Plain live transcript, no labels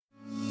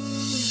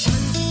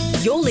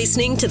You're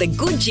listening to The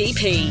Good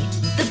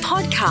GP, the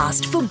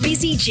podcast for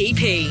busy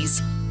GPs.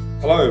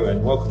 Hello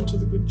and welcome to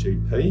The Good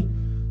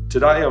GP.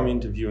 Today I'm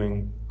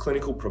interviewing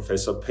Clinical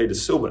Professor Peter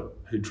Silbert,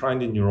 who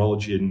trained in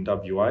neurology in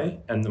WA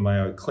and the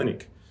Mayo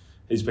Clinic.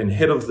 He's been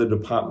head of the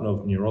Department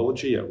of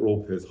Neurology at Royal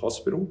Perth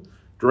Hospital,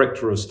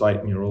 Director of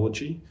State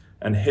Neurology,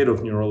 and Head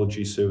of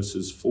Neurology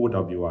Services for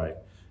WA.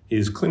 He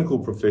is Clinical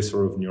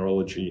Professor of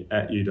Neurology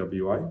at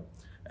UWA.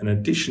 In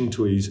addition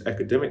to his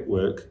academic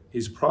work,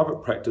 his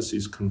private practice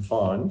is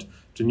confined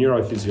to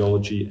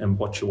neurophysiology and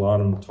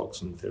botulinum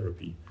toxin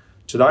therapy.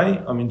 Today,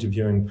 I'm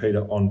interviewing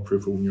Peter on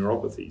peripheral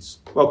neuropathies.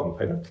 Welcome,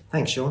 Peter.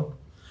 Thanks, Sean.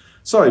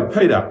 So,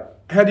 Peter,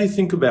 how do you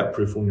think about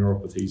peripheral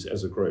neuropathies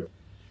as a group?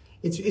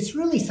 It's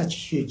really such a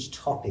huge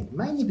topic,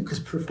 mainly because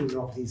peripheral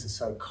neuropathies are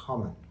so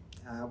common.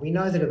 We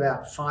know that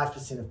about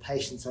 5% of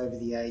patients over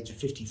the age of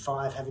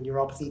 55 have a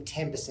neuropathy,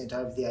 10%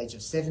 over the age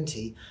of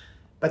 70.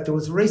 But there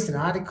was a recent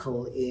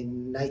article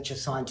in Nature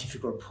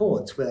Scientific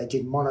Reports where they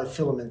did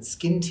monofilament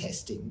skin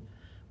testing,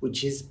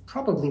 which is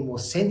probably more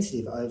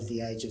sensitive over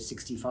the age of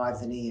 65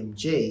 than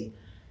EMG.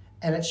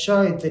 And it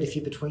showed that if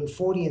you're between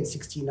 40 and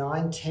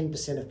 69,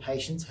 10% of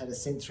patients had a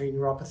sensory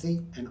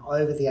neuropathy, and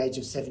over the age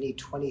of 70,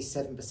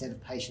 27%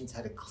 of patients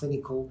had a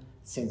clinical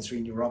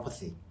sensory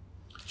neuropathy.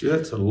 Gee,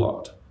 that's a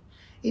lot.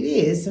 It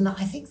is, and I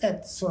think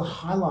that sort of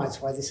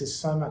highlights why this is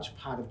so much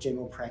part of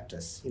general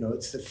practice. You know,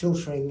 it's the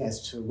filtering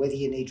as to whether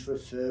you need to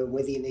refer,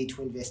 whether you need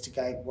to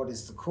investigate, what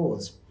is the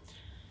cause.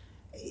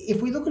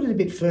 If we look at it a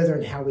bit further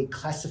in how we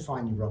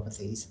classify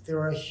neuropathies, there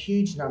are a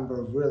huge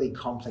number of really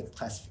complex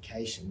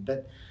classifications,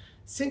 but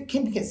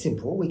can get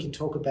simple. We can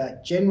talk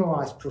about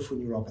generalised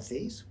peripheral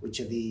neuropathies, which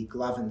are the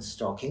glove and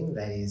stocking,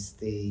 that is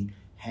the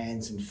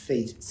hands and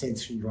feet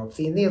sensory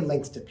neuropathy, and they're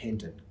length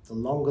dependent. The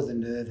longer the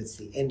nerve, it's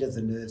the end of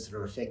the nerves that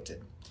are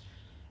affected.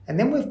 And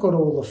then we've got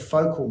all the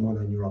focal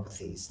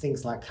mononeuropathies,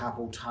 things like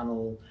carpal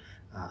tunnel,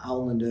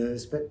 ulnar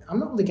nerves, but I'm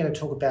not really going to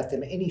talk about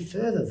them any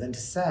further than to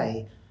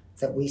say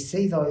that we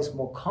see those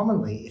more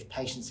commonly if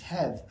patients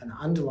have an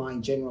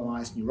underlying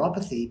generalised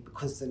neuropathy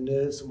because the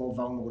nerves are more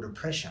vulnerable to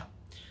pressure.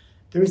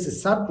 There is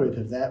a subgroup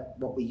of that,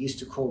 what we used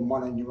to call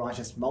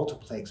mononeuritis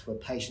multiplex, where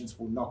patients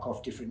will knock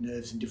off different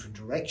nerves in different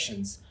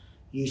directions,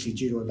 usually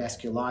due to a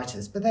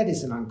vasculitis, but that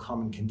is an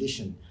uncommon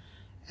condition.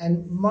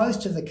 And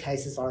most of the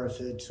cases I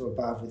referred to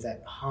above with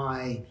that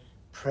high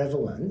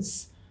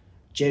prevalence,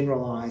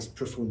 generalised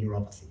peripheral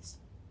neuropathies.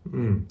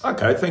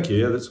 Okay, thank you.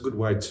 Yeah, that's a good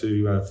way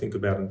to think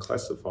about and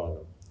classify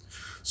them.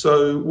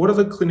 So what are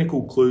the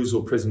clinical clues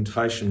or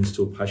presentations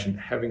to a patient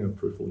having a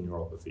peripheral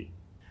neuropathy?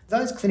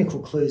 Those clinical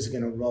clues are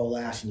going to roll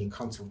out in your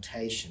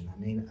consultation. I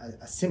mean,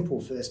 a simple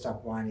first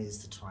up one is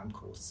the time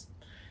course.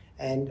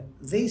 And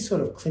these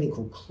sort of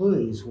clinical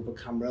clues will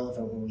become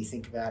relevant when we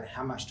think about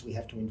how much do we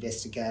have to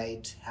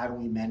investigate, how do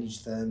we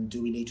manage them,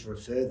 do we need to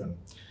refer them.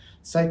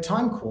 So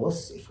time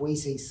course, if we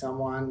see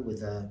someone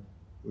with a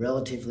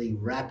relatively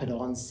rapid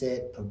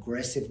onset,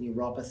 progressive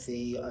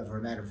neuropathy over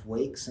a matter of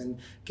weeks, and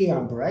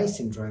Guillain-Barré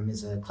syndrome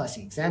is a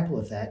classic example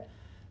of that,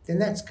 then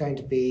that's going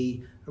to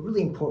be a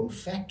really important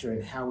factor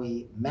in how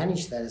we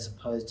manage that as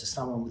opposed to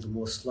someone with a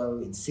more slow,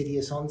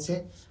 insidious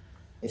onset.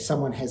 If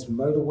someone has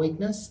motor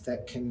weakness,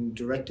 that can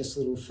direct us a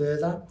little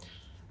further.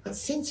 But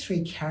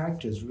sensory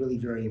character is really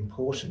very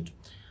important.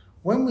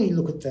 When we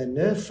look at the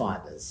nerve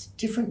fibres,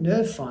 different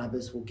nerve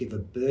fibres will give a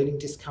burning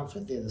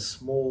discomfort. They're the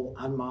small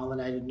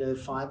unmyelinated nerve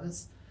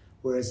fibres,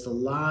 whereas the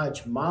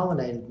large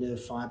myelinated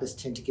nerve fibres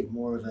tend to give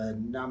more of a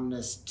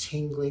numbness,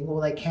 tingling,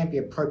 or they can be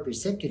a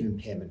proprioceptive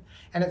impairment.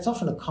 And it's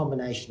often a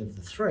combination of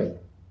the three.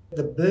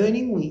 The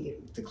burning,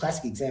 the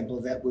classic example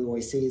of that we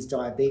always see is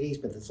diabetes,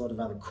 but there's a lot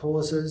of other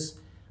causes.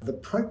 The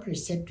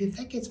proprioceptive,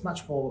 that gets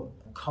much more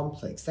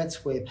complex.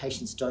 That's where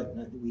patients don't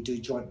know. We do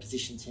joint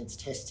position sense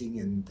testing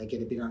and they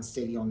get a bit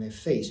unsteady on their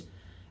feet.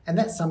 And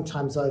that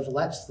sometimes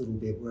overlaps a little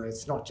bit where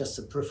it's not just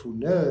the peripheral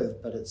nerve,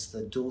 but it's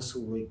the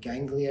dorsal root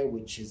ganglia,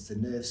 which is the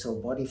nerve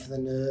cell body for the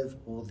nerve,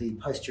 or the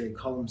posterior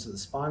columns of the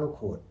spinal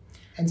cord.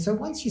 And so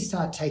once you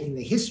start taking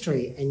the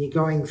history and you're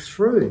going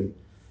through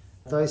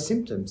those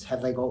symptoms,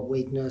 have they got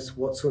weakness,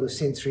 what sort of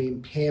sensory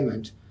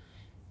impairment,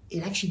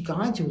 it actually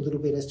guides you a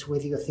little bit as to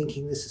whether you're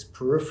thinking this is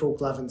peripheral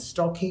glove and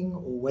stocking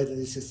or whether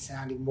this is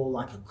sounding more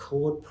like a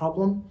cord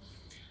problem.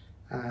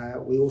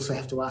 We also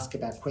have to ask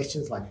about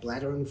questions like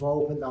bladder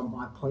involvement that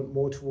might point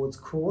more towards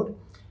cord.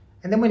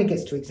 And then when it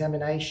gets to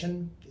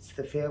examination, it's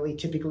the fairly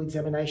typical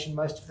examination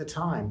most of the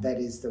time. That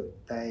is that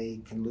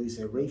they can lose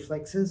their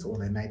reflexes or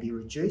they may be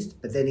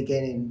reduced. But then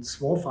again, in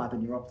small fibre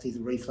neuropathy,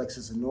 the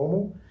reflexes are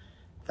normal.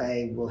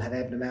 They will have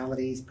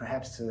abnormalities,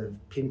 perhaps of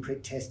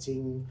pinprick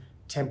testing,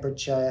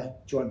 temperature,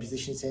 joint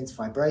position sense,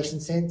 vibration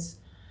sense.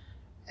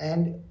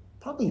 And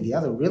probably the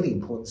other really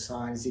important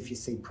sign is if you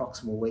see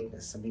proximal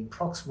weakness. I mean,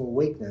 proximal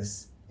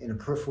weakness in a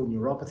peripheral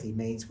neuropathy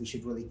means we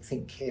should really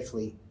think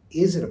carefully,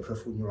 is it a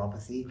peripheral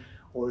neuropathy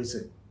or is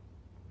it,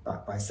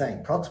 by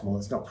saying proximal,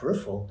 it's not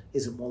peripheral,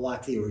 is it more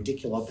likely a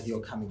radiculopathy or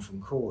coming from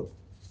cord?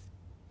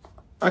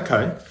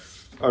 Okay,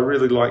 I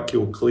really like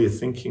your clear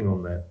thinking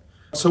on that.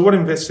 So what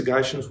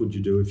investigations would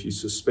you do if you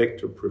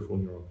suspect a peripheral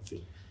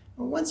neuropathy?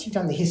 Well, once you've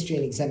done the history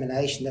and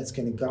examination, that's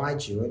going to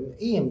guide you. And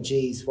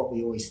EMG is what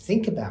we always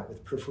think about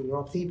with peripheral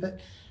neuropathy, but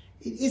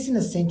it isn't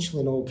essential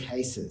in all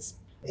cases.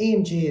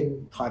 EMG,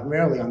 and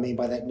primarily I mean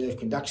by that nerve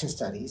conduction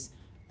studies,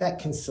 that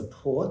can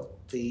support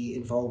the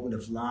involvement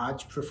of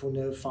large peripheral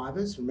nerve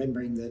fibres,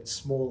 remembering that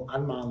small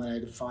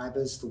unmyelinated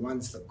fibres, the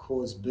ones that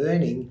cause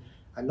burning,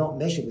 are not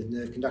measured with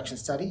nerve conduction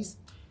studies.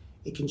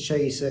 It can show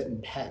you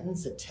certain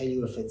patterns that tell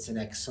you if it's an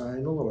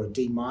axonal or a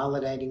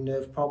demyelinating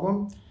nerve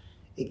problem.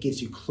 It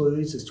gives you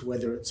clues as to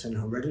whether it's an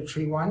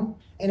hereditary one.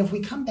 And if we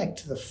come back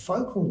to the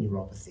focal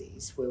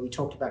neuropathies, where we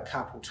talked about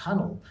carpal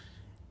tunnel,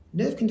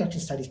 nerve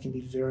conduction studies can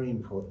be very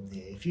important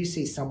there. If you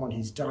see someone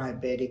who's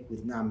diabetic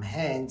with numb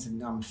hands and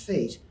numb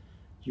feet,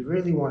 you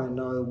really want to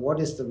know what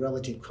is the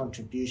relative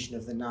contribution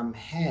of the numb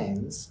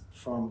hands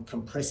from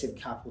compressive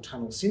carpal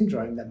tunnel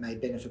syndrome that may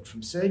benefit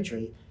from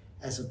surgery,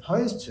 as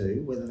opposed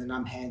to whether the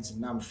numb hands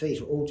and numb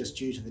feet are all just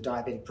due to the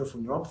diabetic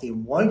peripheral neuropathy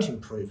and won't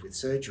improve with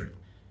surgery.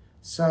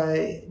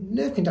 So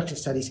nerve conduction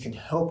studies can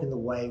help in the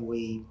way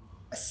we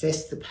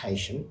assess the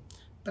patient,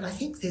 but I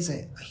think there's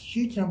a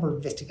huge number of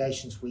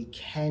investigations we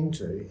can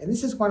do. And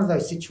this is one of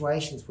those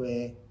situations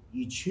where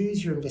you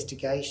choose your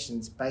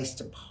investigations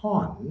based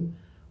upon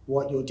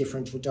what your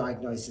differential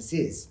diagnosis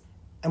is.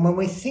 And when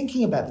we're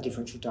thinking about the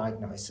differential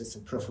diagnosis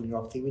of peripheral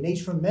neuropathy, we need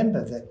to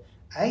remember that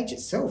age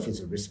itself is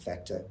a risk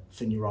factor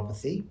for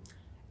neuropathy,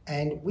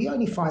 and we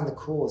only find the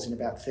cause in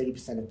about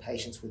 30% of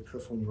patients with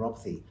peripheral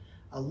neuropathy.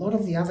 A lot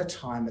of the other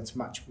time, it's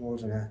much more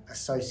of an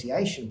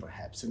association,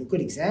 perhaps. And a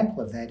good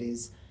example of that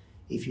is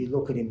if you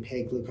look at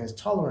impaired glucose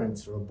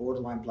tolerance or a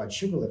borderline blood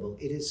sugar level.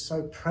 It is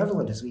so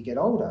prevalent as we get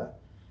older.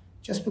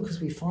 Just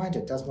because we find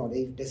it does not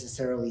even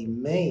necessarily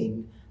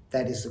mean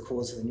that is the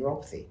cause of the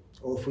neuropathy.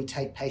 Or if we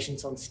take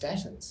patients on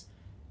statins,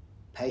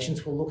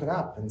 patients will look it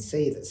up and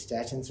see that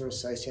statins are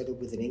associated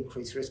with an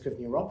increased risk of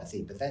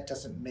neuropathy, but that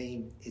doesn't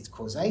mean it's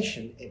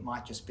causation, it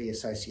might just be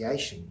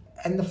association.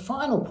 And the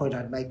final point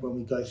I'd make when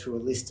we go through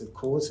a list of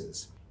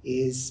causes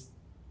is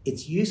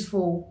it's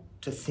useful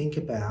to think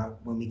about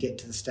when we get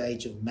to the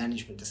stage of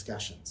management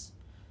discussions.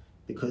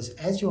 Because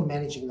as you're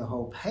managing the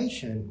whole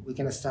patient, we're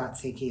going to start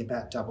thinking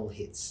about double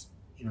hits.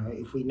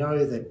 If we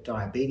know that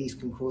diabetes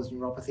can cause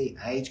neuropathy,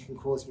 age can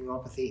cause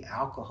neuropathy,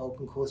 alcohol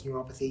can cause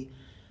neuropathy,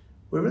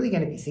 we're really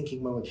going to be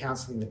thinking when we're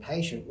counselling the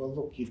patient, well,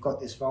 look, you've got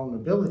this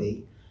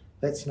vulnerability.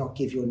 Let's not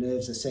give your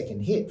nerves a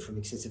second hit from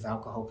excessive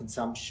alcohol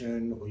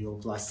consumption or your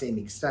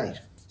glycemic state.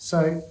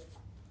 So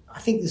I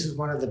think this is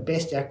one of the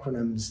best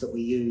acronyms that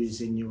we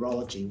use in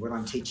neurology when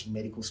I'm teaching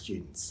medical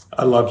students.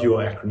 I love your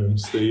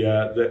acronyms.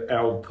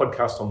 Our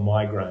podcast on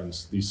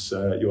migraines,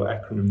 your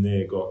acronym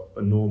there got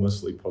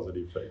enormously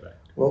positive feedback.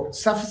 Well,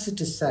 suffice it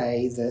to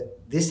say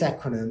that this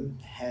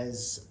acronym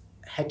has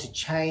had to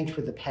change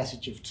with the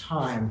passage of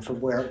time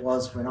from where it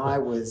was when I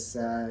was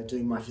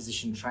doing my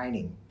physician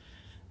training.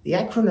 The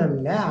acronym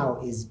now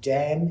is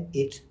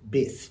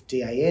DAM-IT-BITH,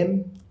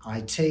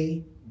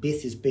 D-A-M-I-T,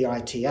 BITH is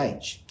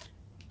B-I-T-H.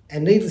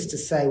 And needless to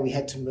say, we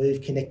had to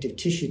move connective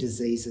tissue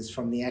diseases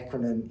from the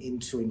acronym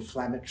into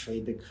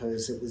inflammatory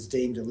because it was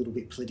deemed a little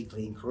bit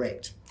politically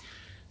incorrect.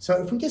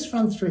 So if we just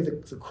run through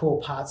the core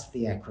parts of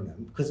the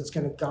acronym, because it's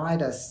going to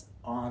guide us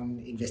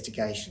on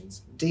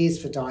investigations. D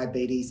is for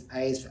diabetes,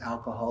 A is for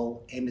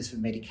alcohol, M is for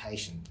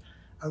medication.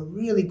 A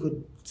really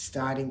good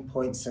starting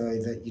point so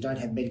that you don't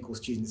have medical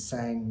students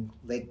saying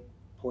lead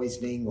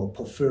poisoning or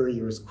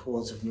porphyria as a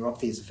cause of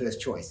neuropathy is the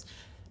first choice.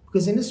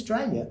 Because in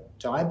Australia,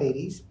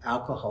 diabetes,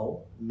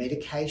 alcohol,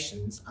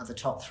 medications are the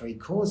top three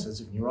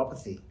causes of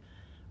neuropathy.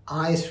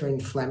 I is for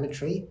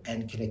inflammatory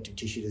and connective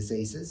tissue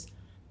diseases.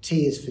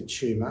 T is for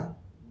tumour.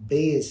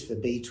 B is for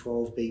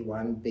B12,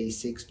 B1,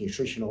 B6,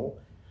 nutritional.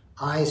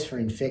 I is for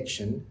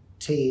infection,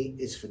 T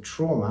is for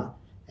trauma,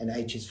 and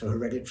H is for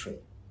hereditary.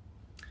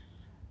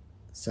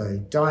 So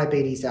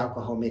diabetes,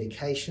 alcohol,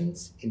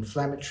 medications,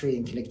 inflammatory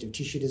and connective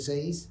tissue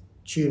disease,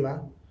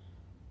 tumour,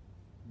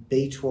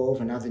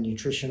 B12 and other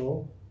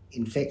nutritional,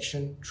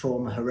 infection,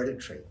 trauma,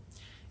 hereditary.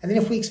 And then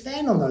if we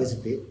expand on those a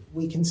bit,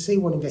 we can see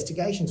what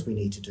investigations we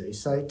need to do.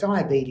 So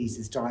diabetes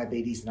is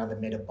diabetes and other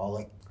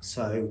metabolic.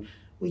 So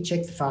we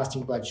check the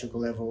fasting blood sugar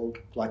level,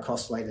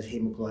 glycosylated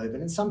hemoglobin,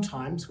 and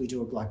sometimes we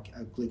do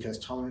a glucose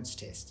tolerance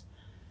test.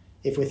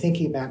 If we're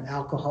thinking about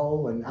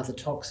alcohol and other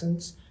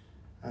toxins,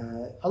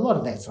 a lot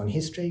of that's on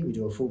history. We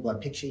do a full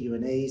blood picture,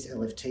 UNEs,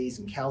 LFTs,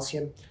 and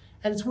calcium.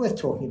 And it's worth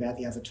talking about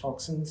the other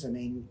toxins. I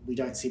mean, we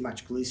don't see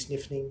much glue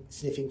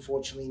sniffing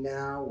fortunately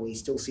now. We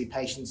still see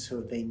patients who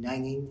have been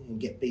nanging and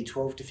get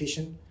B12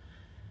 deficient.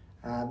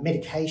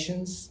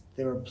 Medications,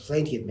 there are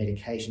plenty of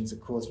medications that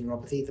cause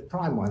neuropathy. The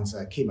prime ones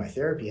are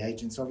chemotherapy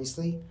agents,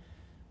 obviously.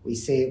 We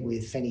see it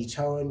with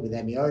phenytoin, with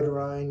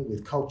amiodarone,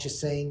 with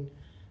colchicine.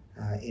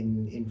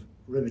 In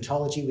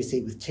rheumatology, we see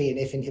it with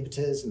TNF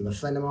inhibitors and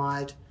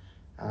leflunomide.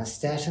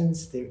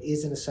 Statins, there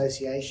is an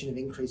association of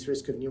increased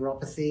risk of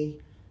neuropathy.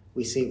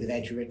 We see it with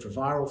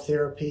antiretroviral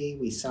therapy.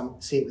 We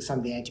see it with some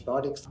of the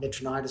antibiotics,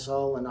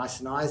 metronidazole and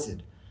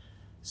isoniazid.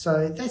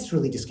 So that's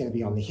really just going to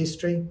be on the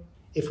history.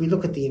 If we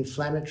look at the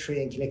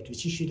inflammatory and connective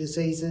tissue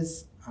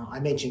diseases, I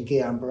mentioned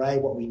Guillain-Barré,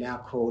 what we now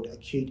call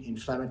acute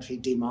inflammatory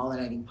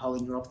demyelinating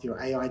polyneuropathy, or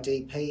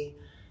AIDP.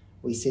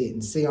 We see it in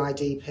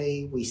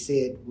CIDP. We see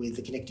it with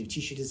the connective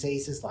tissue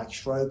diseases like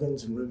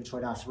Sjogren's and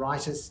rheumatoid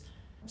arthritis,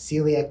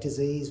 celiac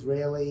disease,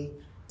 rarely,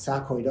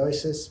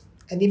 sarcoidosis.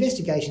 And the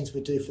investigations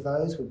we do for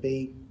those would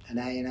be an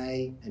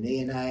ANA, an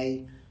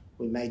ENA.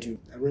 We may do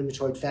a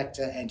rheumatoid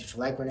factor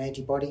antifilaggrin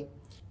antibody.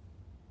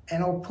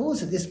 And I'll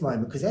pause at this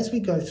moment because as we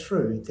go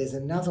through, there's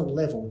another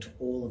level to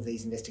all of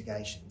these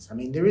investigations. I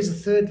mean, there is a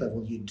third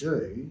level you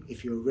do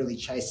if you're really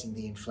chasing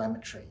the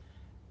inflammatory.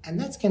 And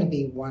that's going to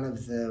be one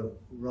of the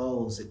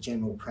roles at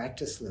general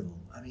practice level.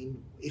 I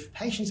mean, if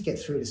patients get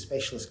through to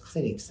specialist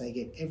clinics, they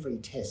get every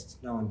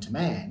test known to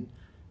man,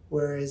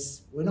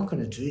 whereas we're not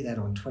going to do that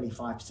on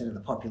 25% of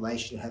the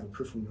population who have a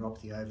peripheral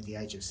neuropathy over the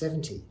age of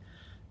 70.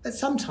 But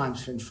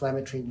sometimes for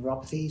inflammatory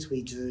neuropathies,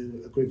 we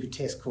do a group of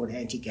tests called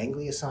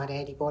anti-ganglioside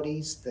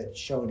antibodies that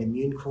show an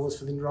immune cause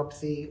for the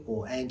neuropathy,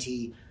 or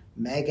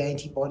anti-MAG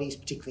antibodies,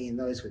 particularly in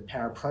those with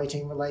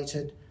paraprotein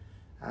related.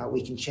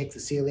 We can check the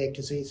celiac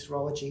disease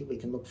serology. We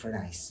can look for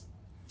an ACE.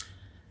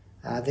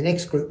 The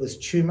next group was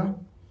tumour.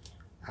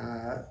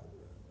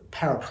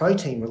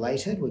 Paraprotein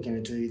related, we're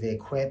going to do their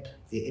QEP,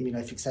 their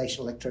immunofixation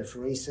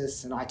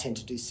electrophoresis, and I tend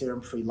to do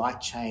serum-free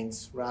light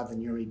chains rather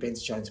than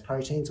Urey-Bence-Jones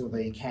proteins, although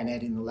you can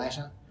add in the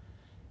latter.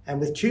 And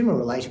with tumour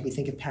related, we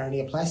think of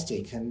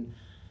paraneoplastic, and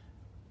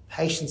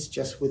patients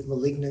just with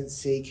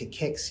malignancy,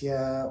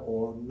 cachexia,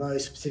 or no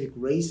specific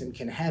reason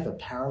can have a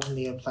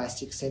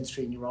paraneoplastic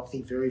sensory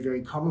neuropathy very,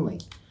 very commonly.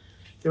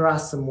 There are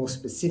some more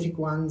specific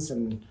ones,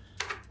 and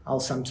I'll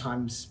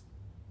sometimes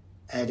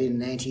add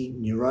in an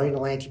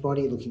anti-neuronal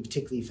antibody, looking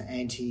particularly for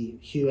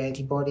anti-Hu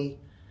antibody.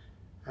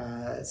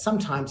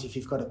 Sometimes if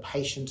you've got a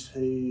patient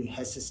who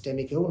has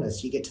systemic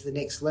illness, you get to the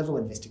next level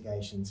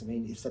investigations. I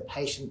mean, if the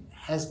patient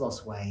has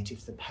lost weight,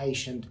 if the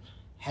patient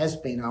has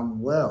been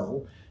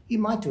unwell, you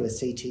might do a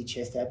CT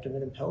chest,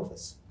 abdomen and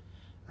pelvis.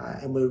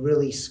 And we're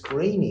really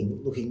screening,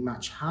 looking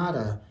much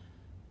harder,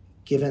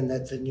 given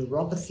that the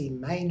neuropathy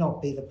may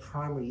not be the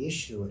primary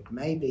issue. It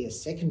may be a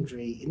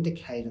secondary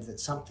indicator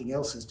that something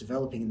else is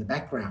developing in the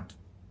background.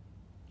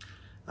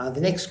 The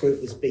next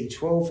group was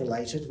B12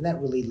 related, and that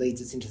really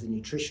leads us into the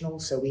nutritional.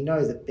 So we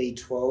know that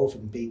B12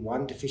 and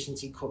B1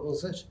 deficiency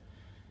cause it.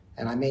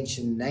 And I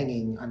mentioned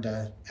nanging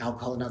under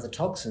alcohol and other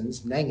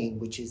toxins. Nanging,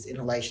 which is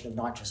inhalation of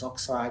nitrous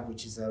oxide,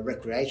 which is a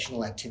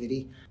recreational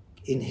activity,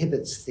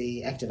 inhibits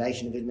the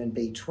activation of vitamin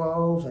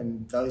B12,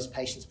 and those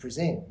patients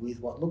present with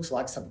what looks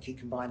like subacute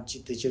combined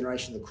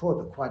degeneration of the cord,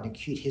 but quite an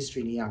acute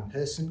history in a young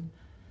person.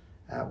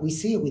 We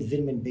see it with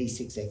vitamin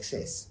B6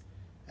 excess.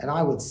 And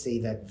I would see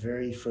that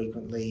very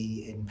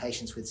frequently in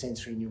patients with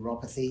sensory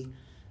neuropathy.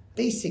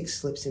 B6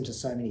 slips into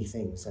so many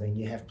things. I mean,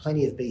 you have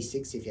plenty of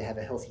B6 if you have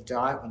a healthy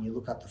diet when you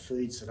look up the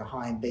foods that are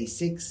high in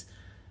B6,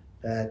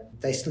 but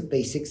they slip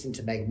B6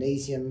 into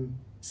magnesium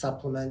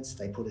supplements,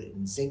 they put it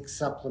in zinc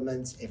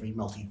supplements, every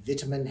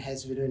multivitamin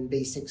has vitamin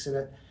B6 in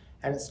it,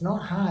 and it's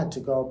not hard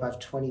to go above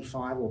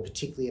 25 or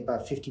particularly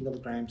above 50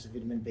 milligrams of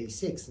vitamin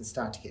B6 and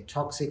start to get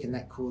toxic, and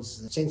that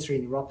causes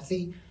sensory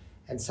neuropathy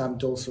and some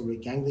dorsal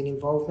root ganglion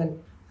involvement.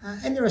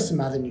 And there are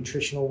some other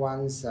nutritional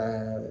ones.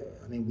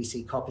 We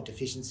see copper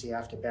deficiency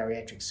after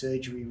bariatric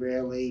surgery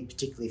rarely,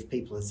 particularly if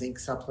people are zinc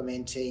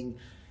supplementing,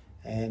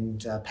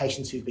 and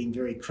patients who've been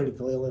very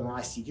critical ill in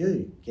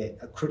ICU get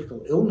a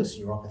critical illness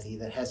neuropathy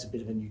that has a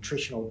bit of a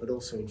nutritional but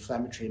also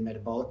inflammatory and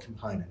metabolic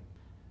component.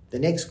 The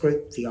next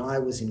group, the I,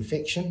 was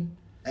infection.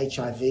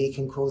 HIV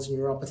can cause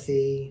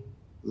neuropathy.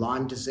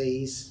 Lyme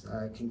disease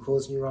can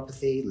cause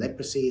neuropathy.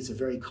 Leprosy is a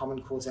very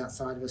common cause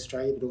outside of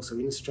Australia, but also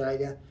in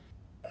Australia.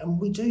 And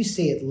we do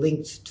see it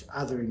linked to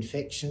other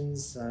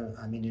infections.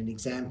 An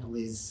example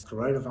is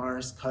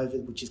coronavirus,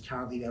 COVID, which is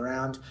currently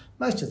around.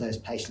 Most of those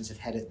patients have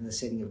had it in the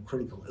setting of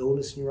critical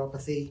illness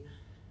neuropathy.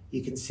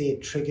 You can see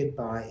it triggered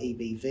by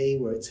EBV,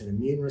 where it's an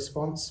immune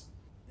response.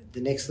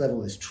 The next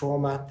level is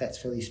trauma. That's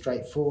fairly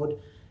straightforward.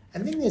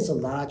 And then there's a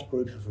large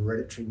group of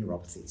hereditary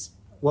neuropathies.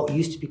 What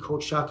used to be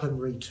called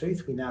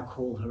Charcot-Marie-Tooth, we now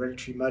call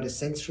hereditary motor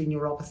sensory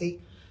neuropathy.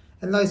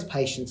 And those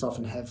patients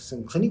often have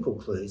some clinical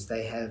clues.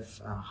 They have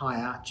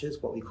high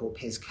arches, what we call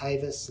pes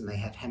cavus, and they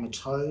have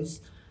hamartoes.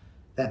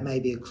 That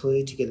may be a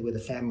clue, together with a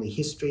family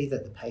history,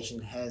 that the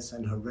patient has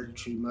an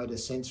hereditary motor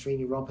sensory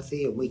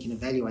neuropathy, and we can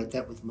evaluate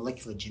that with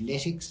molecular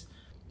genetics.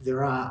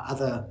 There are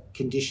other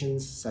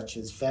conditions such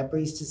as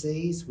Fabry's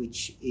disease,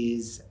 which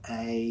is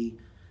a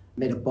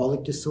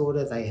metabolic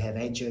disorder. They have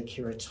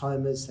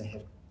angiokeratomas, they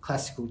have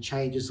classical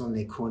changes on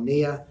their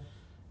cornea,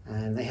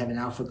 and they have an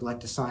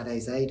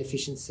alpha-galactosidase A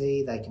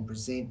deficiency. They can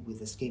present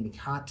with ischemic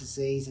heart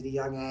disease at a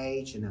young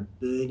age and a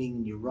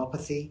burning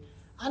neuropathy.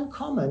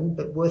 Uncommon,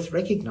 but worth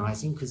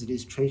recognising because it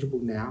is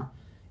treatable now.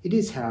 It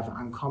is, however,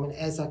 uncommon,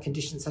 as are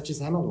conditions such as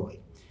amyloid.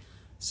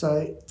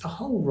 So the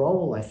whole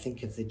role, I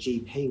think, of the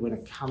GP when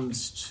it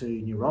comes to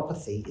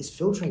neuropathy is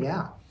filtering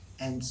out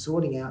and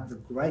sorting out the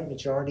great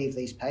majority of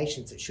these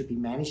patients that should be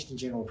managed in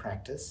general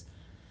practice,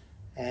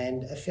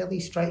 and a fairly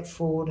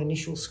straightforward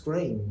initial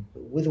screen,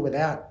 with or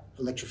without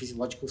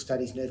electrophysiological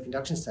studies, nerve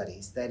conduction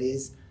studies. That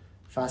is,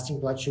 fasting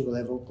blood sugar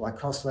level,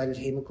 glycosylated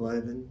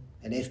hemoglobin,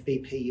 and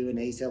FBP,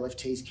 UNEs,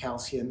 LFTs,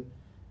 calcium,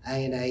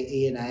 ANA,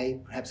 ENA,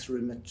 perhaps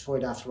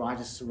rheumatoid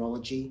arthritis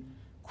serology,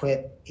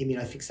 QEP,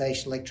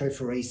 immunofixation,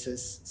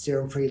 electrophoresis,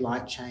 serum-free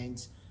light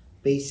chains,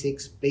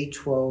 B6,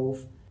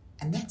 B12,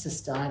 and that's a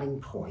starting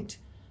point.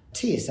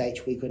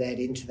 TSH we could add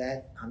into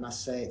that. I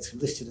must say it's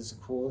listed as a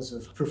cause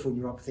of peripheral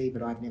neuropathy,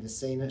 but I've never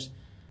seen it.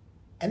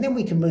 And then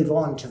we can move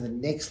on to the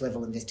next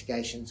level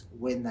investigations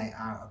when they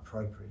are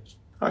appropriate.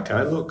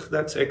 Okay, look,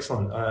 that's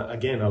excellent.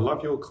 Again, I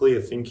love your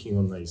clear thinking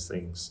on these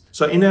things.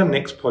 So in our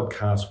next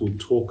podcast, we'll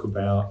talk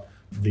about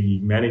the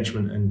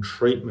management and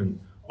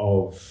treatment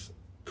of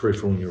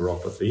peripheral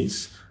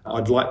neuropathies.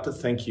 I'd like to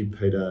thank you,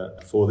 Peter,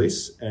 for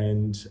this,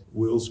 and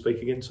we'll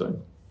speak again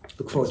soon.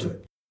 Look forward to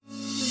it.